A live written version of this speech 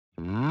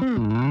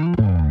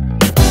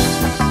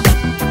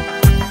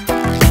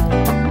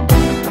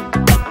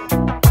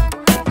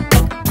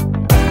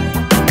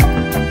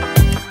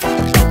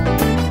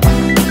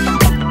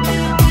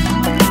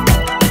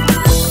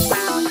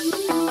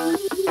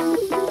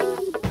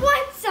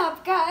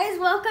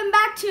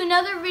to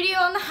another video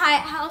on the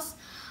Hyatt House.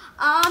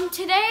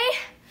 Today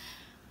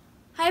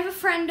I have a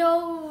friend.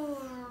 Oh,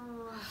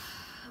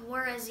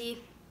 where is he?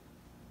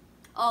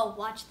 Oh,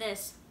 watch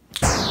this.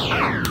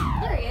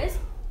 There he is.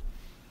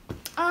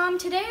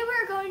 Today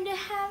we're going to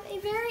have a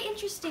very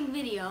interesting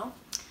video.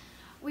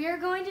 We are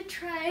going to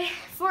try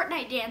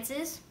Fortnite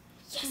dances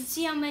and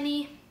see how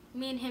many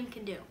me and him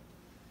can do.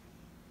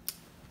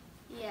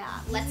 Yeah,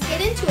 let's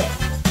get into it.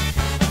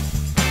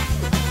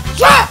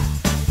 Yeah!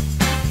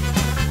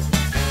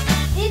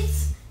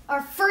 It's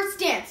our first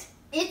dance.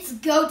 It's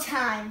go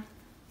time.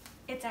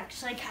 It's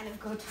actually kind of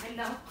go time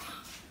though.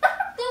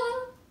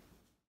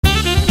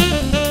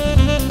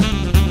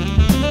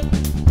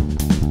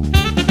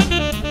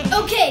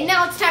 Okay,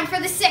 now it's time for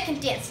the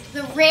second dance,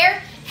 the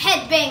rare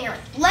headbanger.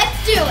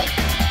 Let's do it.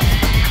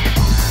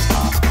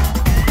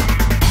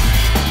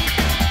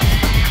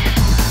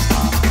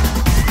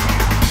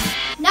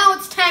 Now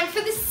it's time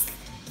for the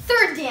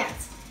third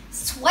dance,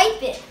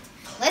 swipe it.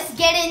 Let's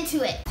get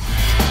into it.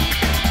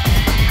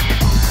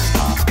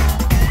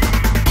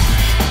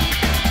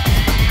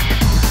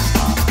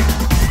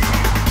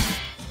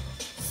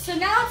 So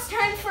now it's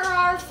time for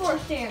our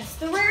fourth dance,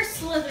 the rare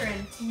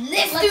Slytherin.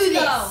 Let's do this.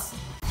 Go.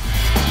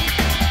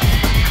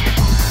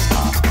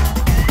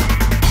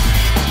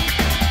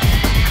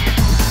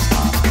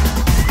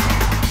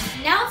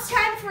 Now it's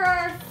time for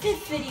our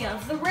fifth video,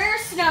 the rare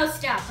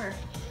Snowstopper.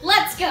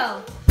 Let's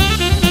go.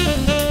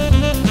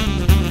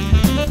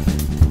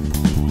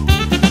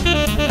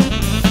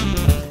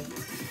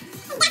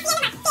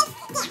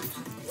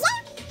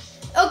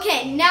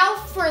 Okay, now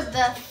for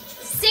the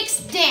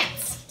sixth dance.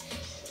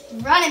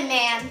 Running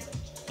Man.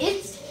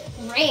 It's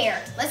rare.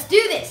 Let's do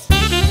this.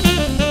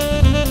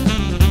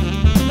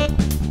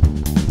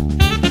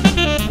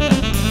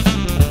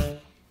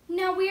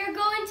 Now we are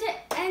going to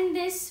end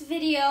this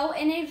video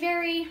in a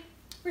very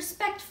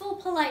respectful,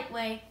 polite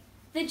way.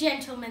 The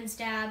gentleman's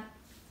dab.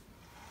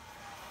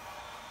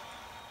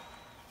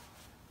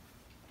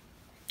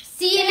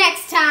 See you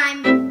next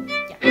time.